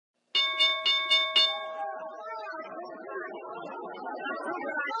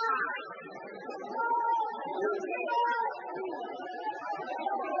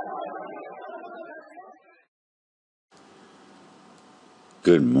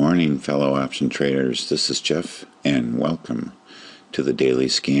Good morning, fellow option traders. This is Jeff, and welcome to the daily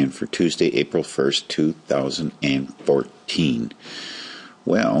scan for Tuesday, April 1st, 2014.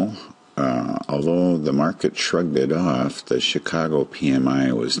 Well, although the market shrugged it off, the Chicago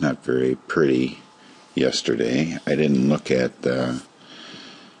PMI was not very pretty yesterday. I didn't look at the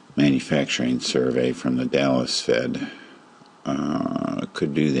manufacturing survey from the Dallas Fed.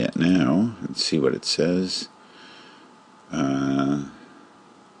 Could do that now and see what it says.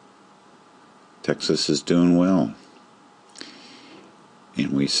 Texas is doing well.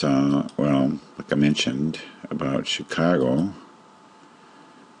 And we saw, well, like I mentioned about Chicago,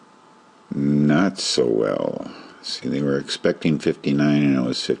 not so well. See, they were expecting 59 and it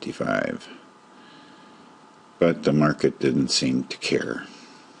was 55. But the market didn't seem to care.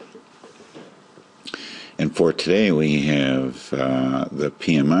 And for today we have the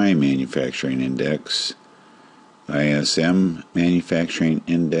PMI manufacturing index, ISM manufacturing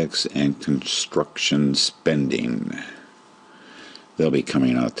index, and construction spending. They'll be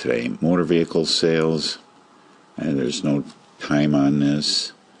coming out today. Motor vehicle sales, and there's no time on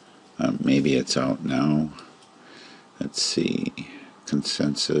this. Maybe it's out now. Let's see.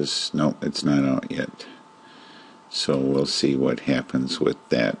 Consensus. No, it's not out yet. So we'll see what happens with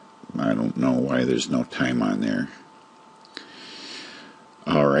that. I don't know why there's no time on there.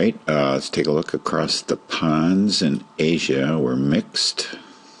 All right, let's take a look across the ponds. In Asia, we're mixed.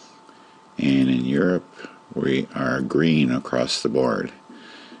 And in Europe, we are green across the board.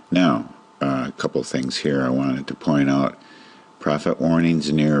 Now, a couple of things here I wanted to point out. Profit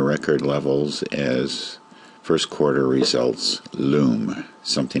warnings near record levels as first quarter results loom.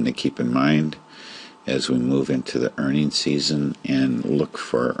 Something to keep in mind as we move into the earnings season and look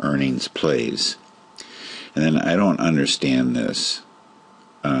for earnings plays. And then I don't understand this.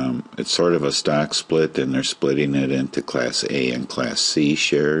 It's sort of a stock split, and they're splitting it into Class A and Class C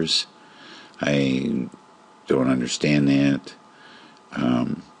shares. I don't understand that.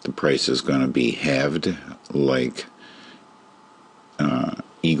 The price is going to be halved like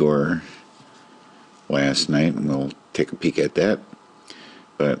Igor last night, and we'll take a peek at that.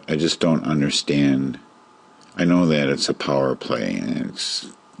 But I just don't understand. I know that it's a power play, and it's,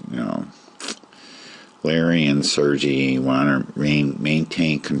 Larry and Sergey want to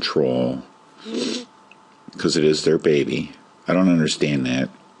maintain control because it is their baby. I don't understand that.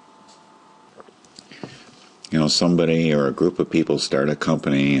 Somebody or a group of people start a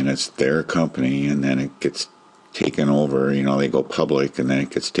company, and it's their company, and then it gets taken over. They go public, and then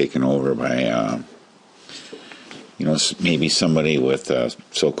it gets taken over by maybe somebody with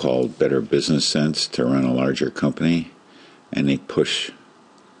so-called better business sense to run a larger company, and they push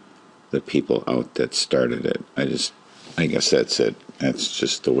the people out that started it. I guess that's it. That's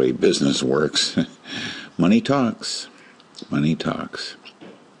just the way business works. Money talks. Money talks.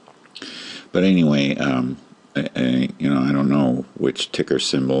 But anyway, I don't know which ticker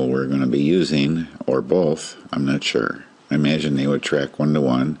symbol we're going to be using, or both. I'm not sure. I imagine they would track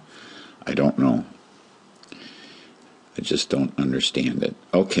 1-to-1. I don't know. I just don't understand it.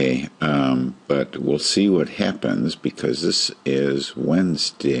 Okay, but we'll see what happens because this is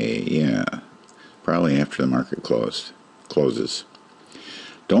Wednesday. Yeah, probably after the market closes.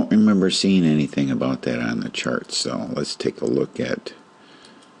 Don't remember seeing anything about that on the chart, so let's take a look at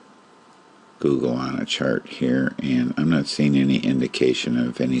Google on a chart here, and I'm not seeing any indication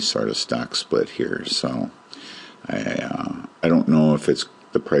of any sort of stock split here, so I don't know if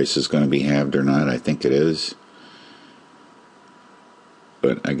the price is going to be halved or not. I think it is.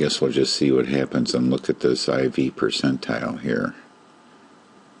 But I guess we'll just see what happens and look at this IV percentile here.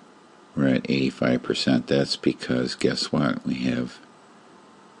 We're at 85%. That's because, guess what? We have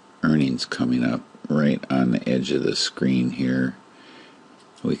earnings coming up right on the edge of the screen here.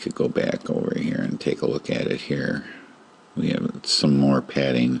 We could go back over here and take a look at it here. We have some more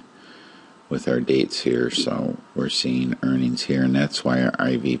padding with our dates here, so we're seeing earnings here, and that's why our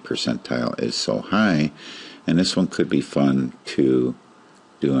IV percentile is so high. And this one could be fun to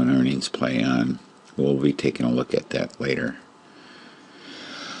do an earnings play on. We'll be taking a look at that later.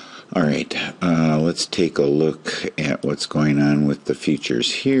 All right, let's take a look at what's going on with the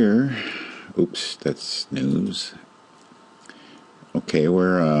futures here. Oops, that's news. Okay,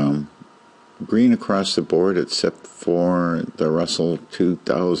 we're green across the board except for the Russell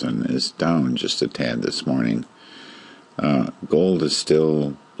 2000 is down just a tad this morning. Gold is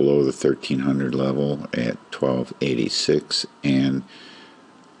still below the 1300 level at 1286, and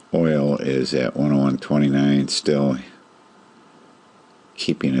oil is at 101.29, still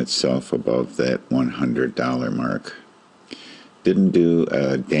keeping itself above that $100 mark. Didn't do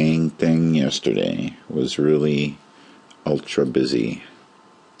a dang thing yesterday. Was really ultra busy.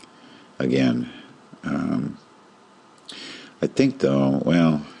 again. I think, though,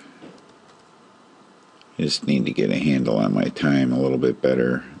 well, I just need to get a handle on my time a little bit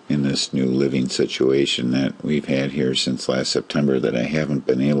better in this new living situation that we've had here since last September, that I haven't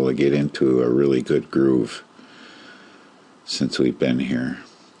been able to get into a really good groove since we've been here.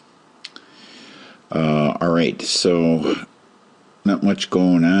 All right, so not much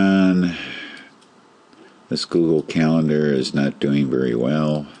going on. This Google Calendar is not doing very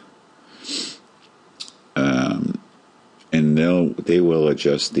well. And they will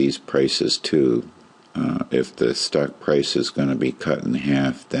adjust these prices too. If the stock price is going to be cut in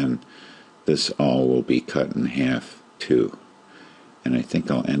half, then this all will be cut in half too. And I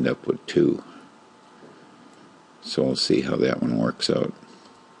think I'll end up with 2. So we'll see how that one works out.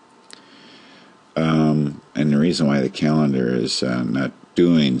 And the reason why the calendar is not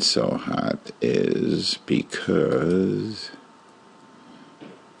doing so hot is because,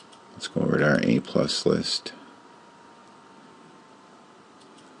 let's go over to our A+ list.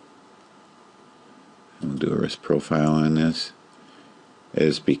 We'll do a risk profile on this.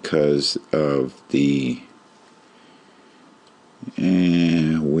 Is because of the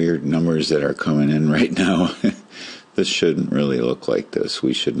weird numbers that are coming in right now. This shouldn't really look like this.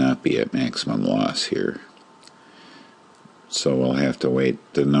 We should not be at maximum loss here. So we'll have to wait.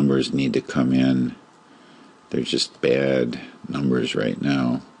 The numbers need to come in. They're just bad numbers right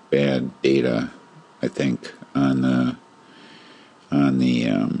now. Bad data, I think, on the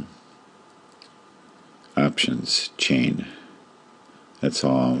options chain. That's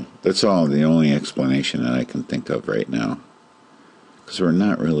all. That's all. The only explanation that I can think of right now, because we're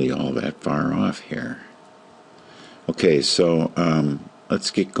not really all that far off here. Okay, so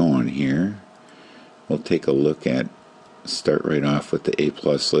let's get going here. We'll take a look at, start right off with the A+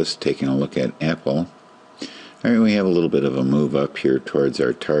 list, taking a look at Apple. All right, we have a little bit of a move up here towards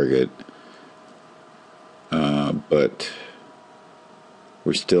our target, but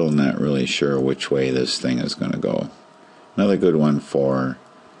we're still not really sure which way this thing is going to go. Another good one for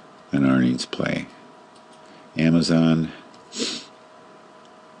an earnings play. Amazon.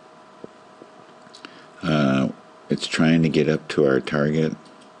 It's trying to get up to our target.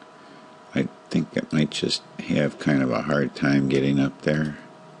 I think it might just have kind of a hard time getting up there.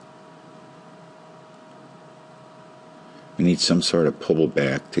 We need some sort of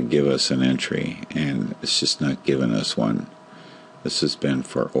pullback to give us an entry, and it's just not giving us one. This has been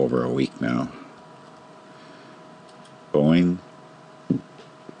for over a week now. Boeing.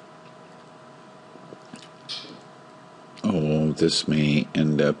 Oh, this may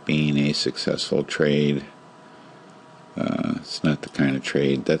end up being a successful trade. It's not the kind of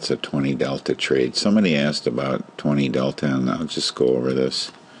trade. That's a 20 delta trade. Somebody asked about 20 delta, and I'll just go over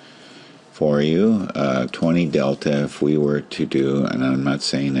this for you. 20 delta, if we were to do, and I'm not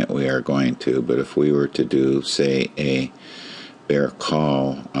saying that we are going to, but if we were to do, say, a bear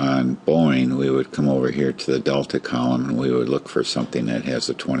call on Boeing, we would come over here to the delta column and we would look for something that has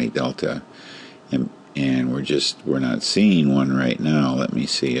a 20 delta, and we're not seeing one right now. Let me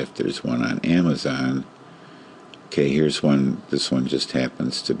see if there's one on Amazon. Okay, here's one. This one just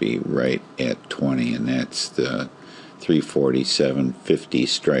happens to be right at 20, and that's the 347.50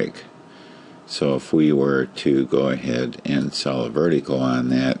 strike. So if we were to go ahead and sell a vertical on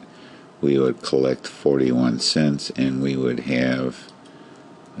that, we would collect 41 cents, and we would have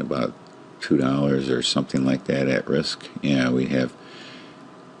about $2 or something like that at risk. Yeah, we have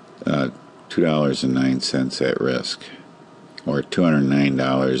 $2.09 at risk, or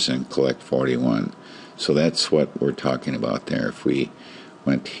 $209 and collect 41. So that's what we're talking about there. If we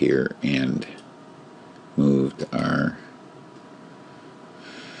went here and moved our,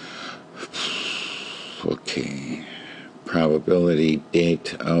 okay, probability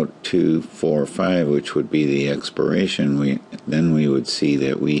date out to 4/5, which would be the expiration, then we would see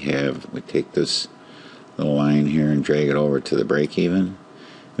that we take this little line here and drag it over to the break even.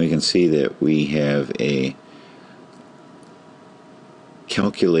 We can see that we have a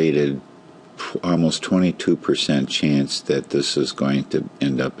calculated almost 22% chance that this is going to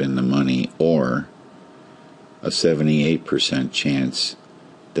end up in the money, or a 78% chance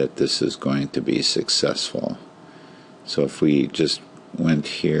that this is going to be successful. So if we just went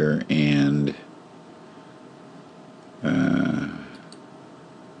here and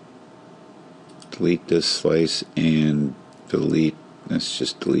delete this slice and let's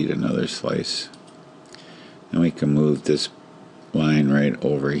just delete another slice, and we can move this line right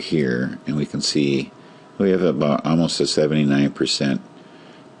over here, and we can see we have about almost a 79%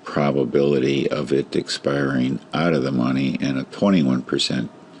 probability of it expiring out of the money, and a 21%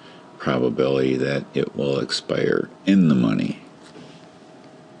 probability that it will expire in the money.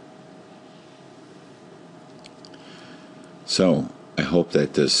 So I hope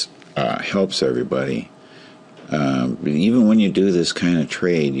that this helps everybody. Even when you do this kind of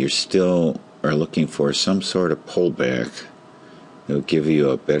trade, you still are looking for some sort of pullback that will give you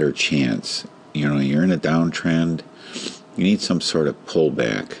a better chance. You know, you're in a downtrend, you need some sort of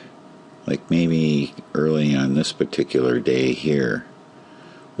pullback. Like maybe early on this particular day here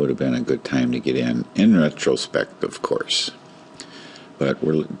would have been a good time to get in retrospect, of course. But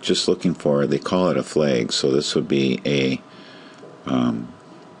we're just looking for, they call it a flag, so this would be a,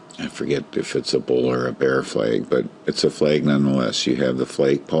 I forget if it's a bull or a bear flag, but it's a flag nonetheless. You have the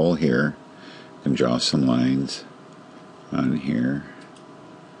flagpole here, you can draw some lines on here.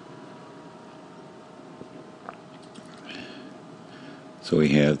 So we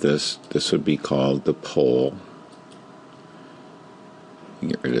have this would be called the pole.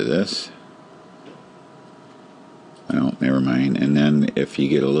 Get rid of this. Well, never mind. And then if you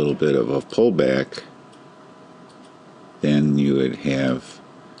get a little bit of a pullback, then you would have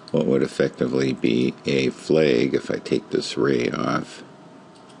what would effectively be a flag if I take this ray off.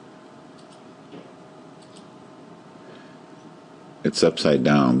 It's upside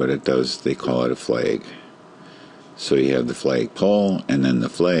down, but it does, they call it a flag. So you have the flagpole and then the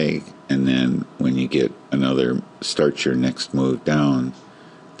flag, and then when you get another, start your next move down,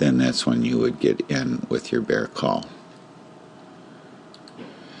 then that's when you would get in with your bear call.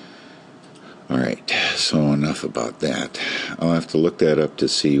 Alright, so enough about that. I'll have to look that up to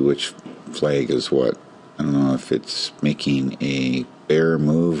see which flag is what. I don't know if it's making a bear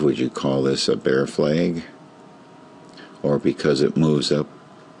move, would you call this a bear flag? Or because it moves up,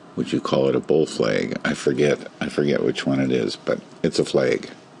 would you call it a bull flag? I forget which one it is, but it's a flag.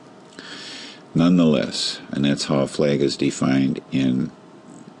 Nonetheless, and that's how a flag is defined in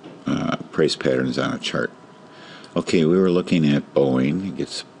price patterns on a chart. Okay, we were looking at Boeing.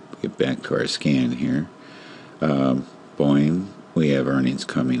 Get back to our scan here. Boeing, we have earnings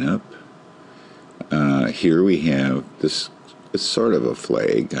coming up. Here we have this, it's sort of a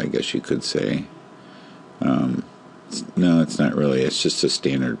flag, I guess you could say. No, it's not really. It's just a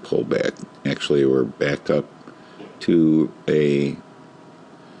standard pullback. Actually, we're back up to a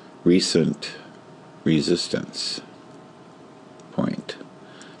recent resistance point.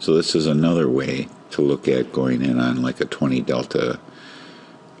 So this is another way to look at going in on like a 20 delta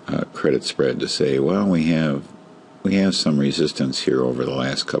credit spread to say, well, we have some resistance here over the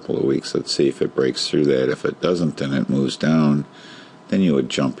last couple of weeks. Let's see if it breaks through that. If it doesn't, then it moves down. Then you would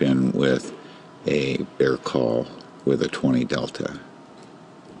jump in with a bear call with a 20 delta.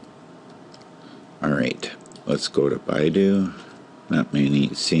 Alright, let's go to Baidu.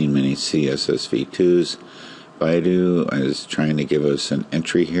 Seeing many CSSV2s. Baidu is trying to give us an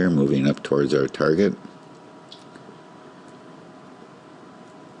entry here, moving up towards our target.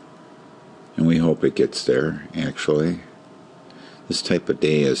 And we hope it gets there, actually. This type of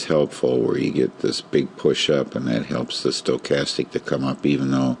day is helpful where you get this big push up, and that helps the stochastic to come up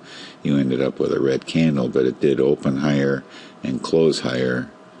even though you ended up with a red candle, but it did open higher and close higher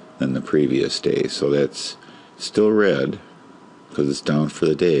than the previous day. So that's still red because it's down for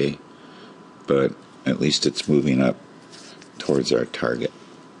the day, but at least it's moving up towards our target.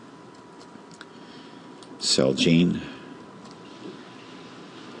 Celgene.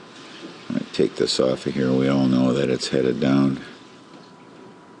 I'm going to take this off of here. We all know that it's headed down.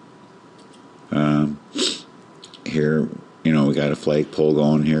 Here, you know, we got a flagpole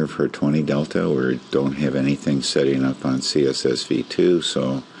going here for 20 delta. We don't have anything setting up on CSSV2,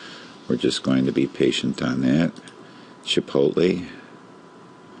 so we're just going to be patient on that. Chipotle.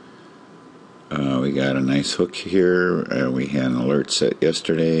 We got a nice hook here. We had an alert set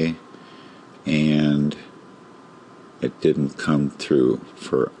yesterday, and it didn't come through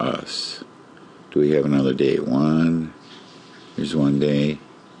for us. Do we have another day? Here's one day.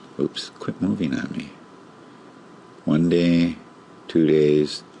 Oops, quit moving on me. 1 day, 2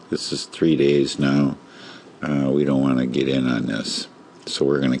 days, this is 3 days now. We don't want to get in on this, so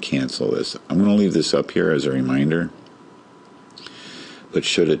we're going to cancel this. I'm going to leave this up here as a reminder, but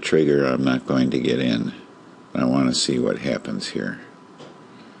should it trigger, I'm not going to get in. I want to see what happens here,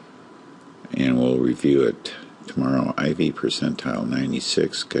 and we'll review it tomorrow. IV percentile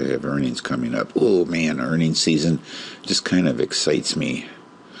 96. I have earnings coming up. Oh man, earnings season just kind of excites me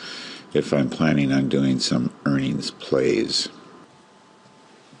if I'm planning on doing some earnings plays.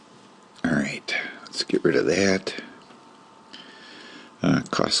 Alright, let's get rid of that.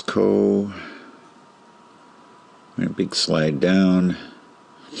 Costco. A big slide down.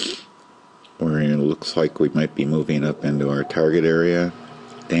 Where it looks like we might be moving up into our target area.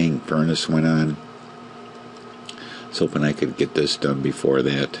 Dang, furnace went on. I was hoping I could get this done before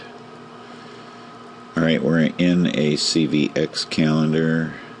that. All right, we're in a CVX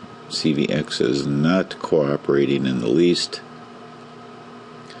calendar. CVX is not cooperating in the least.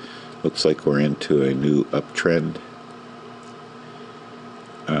 Looks like we're into a new uptrend.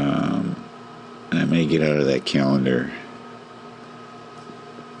 And I may get out of that calendar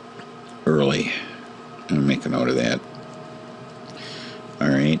early. I'm going to make a note of that. All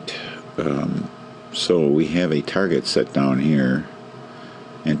right. So we have a target set down here.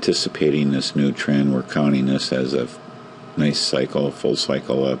 Anticipating this new trend, we're counting this as a nice cycle, full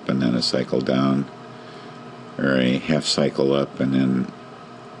cycle up, and then a cycle down, or a half cycle up, and then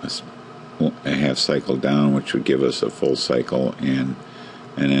a half cycle down, which would give us a full cycle and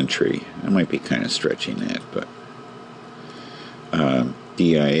an entry. I might be kind of stretching that, but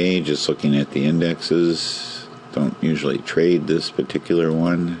DIA, just looking at the indexes, don't usually trade this particular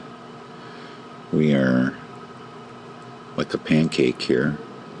one. We are like a pancake here,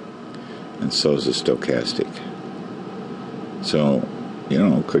 and so is the stochastic. So,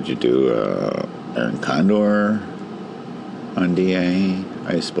 could you do Iron Condor on DIA?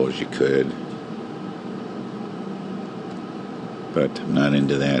 I suppose you could, but I'm not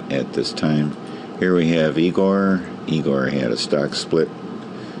into that at this time. Here we have Igor. Igor had a stock split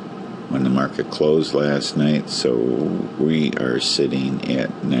when the market closed last night, so we are sitting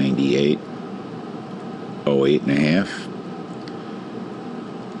at 98.08.5.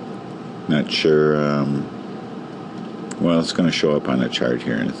 Not sure. Well, it's going to show up on the chart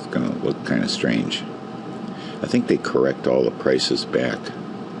here, and it's going to look kind of strange. I think they correct all the prices back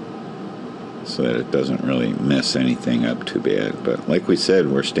so that it doesn't really mess anything up too bad. But like we said,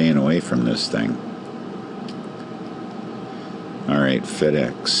 we're staying away from this thing. All right,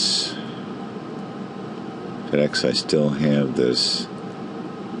 FedEx. FedEx, I still have this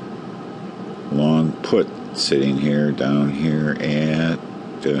long put sitting here, down here at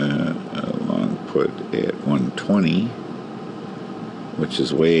a long put at 120, which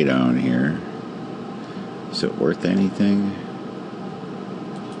is way down here. Is it worth anything?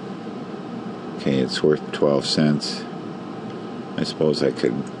 Okay, it's worth 12 cents. I suppose I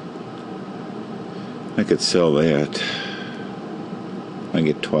could sell that. I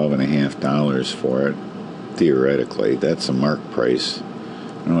get $12.50 for it. Theoretically, that's a mark price. I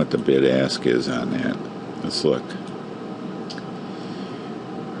don't know what the bid ask is on that. Let's look.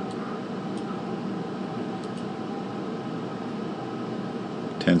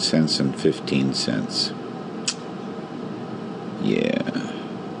 $0.10 and 15 cents. Yeah.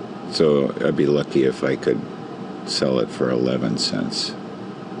 So I'd be lucky if I could sell it for 11 cents,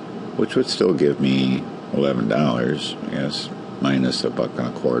 which would still give me $11, I guess, minus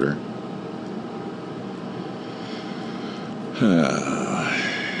 $1.25.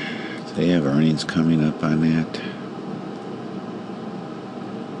 Do they have earnings coming up on that?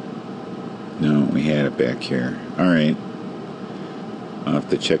 No, we had it back here. All right. I'll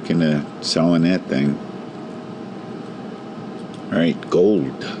have to check into selling that thing. All right,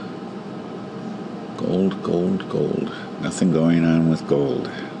 gold. Gold. Nothing going on with gold.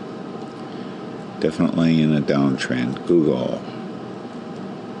 Definitely in a downtrend. Google.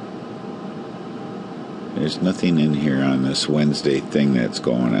 There's nothing in here on this Wednesday thing that's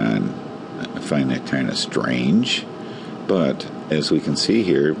going on. I find that kind of strange. But as we can see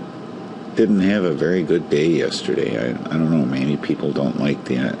here, didn't have a very good day yesterday. I don't know, maybe people don't like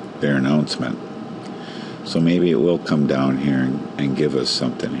their announcement. So maybe it will come down here and give us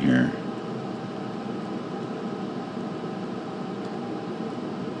something here.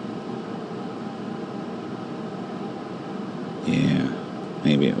 Yeah,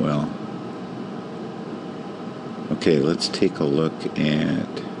 maybe it will. Okay, let's take a look at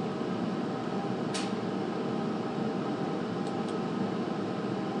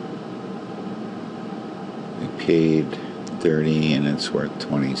we paid 30 and it's worth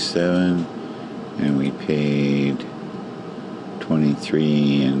 27, and we paid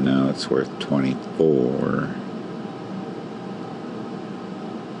 23 and now it's worth 24.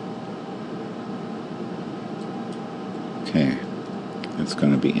 Okay, that's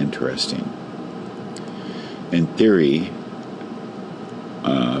going to be interesting. In theory,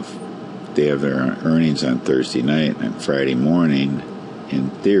 they have their earnings on Thursday night and Friday morning. In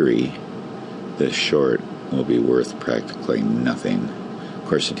theory, this short will be worth practically nothing. Of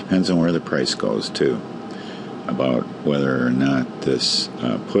course, it depends on where the price goes, too, about whether or not this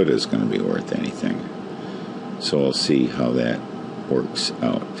put is going to be worth anything. So we'll see how that works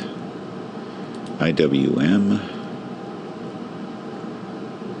out. IWM.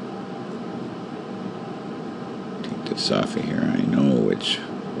 Off of here, I know which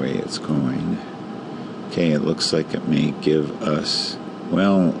way it's going. Okay, it looks like it may give us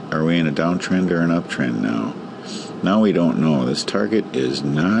Well, are we in a downtrend or an uptrend now? Now we don't know. This target is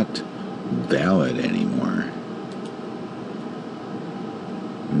not valid anymore.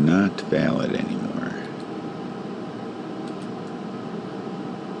 Not valid anymore.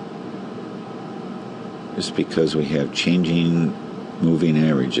 Just because we have changing moving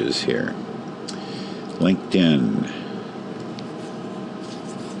averages here. LinkedIn.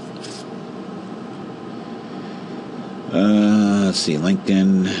 Let's see,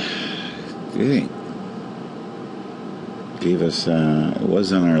 LinkedIn gave us, it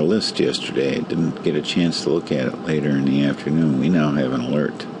was on our list yesterday. I didn't get a chance to look at it later in the afternoon. We now have an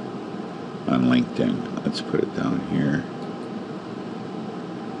alert on LinkedIn. Let's put it down here.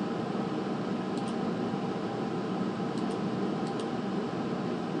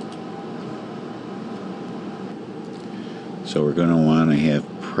 So we're going to want to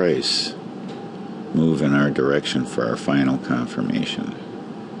have price move in our direction for our final confirmation.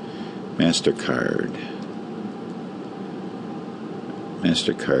 MasterCard.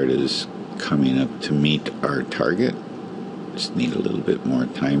 MasterCard is coming up to meet our target. Just need a little bit more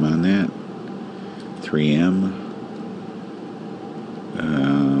time on that. 3M.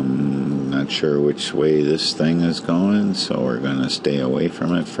 Not sure which way this thing is going, so we're going to stay away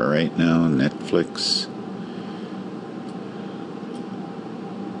from it for right now. Netflix.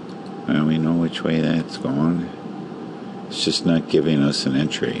 We know which way that's going. It's just not giving us an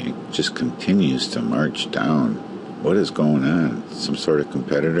entry. It just continues to march down. What is going on? Some sort of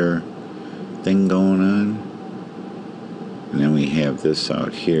competitor thing going on? And then we have this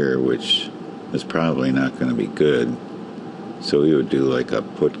out here, which is probably not going to be good. So we would do like a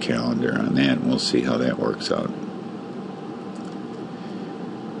put calendar on that, and we'll see how that works out.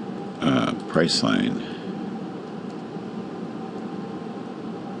 Priceline.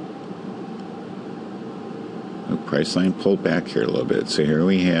 Priceline pulled back here a little bit. So here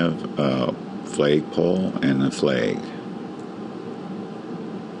we have a flagpole and a flag.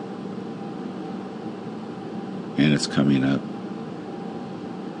 And it's coming up.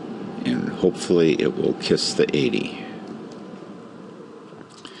 And hopefully it will kiss the 80.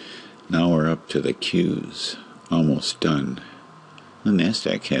 Now we're up to the Qs. Almost done. The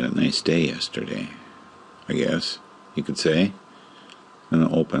NASDAQ had a nice day yesterday, I guess you could say. Going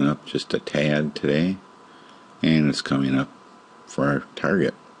to open up just a tad today. And it's coming up for our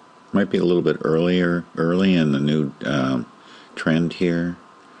target. Might be a little bit early in the new trend here,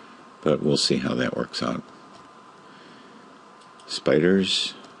 but we'll see how that works out.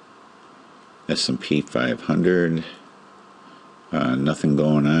 Spiders, S&P 500, nothing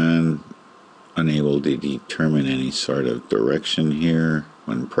going on. Unable to determine any sort of direction here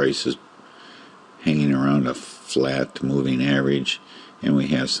when price is hanging around a flat moving average, and we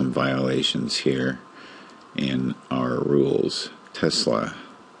have some violations here in our rules. Tesla.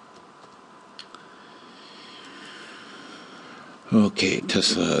 Okay,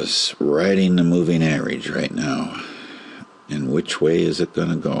 Tesla's riding the moving average right now. And which way is it going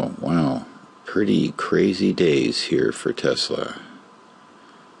to go? Wow, pretty crazy days here for Tesla.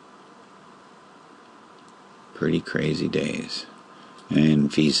 Pretty crazy days. And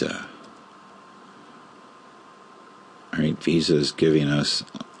Visa. Alright, Visa is giving us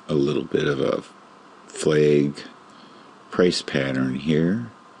a little bit of a flag price pattern here.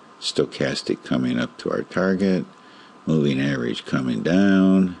 Stochastic coming up to our target. Moving average coming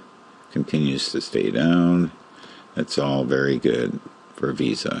down. Continues to stay down. That's all very good for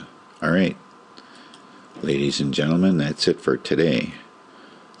Visa. Alright, ladies and gentlemen, that's it for today.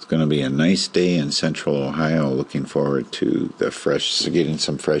 It's going to be a nice day in Central Ohio. Looking forward to getting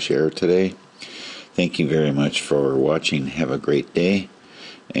some fresh air today. Thank you very much for watching. Have a great day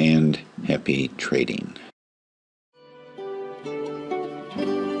and happy trading.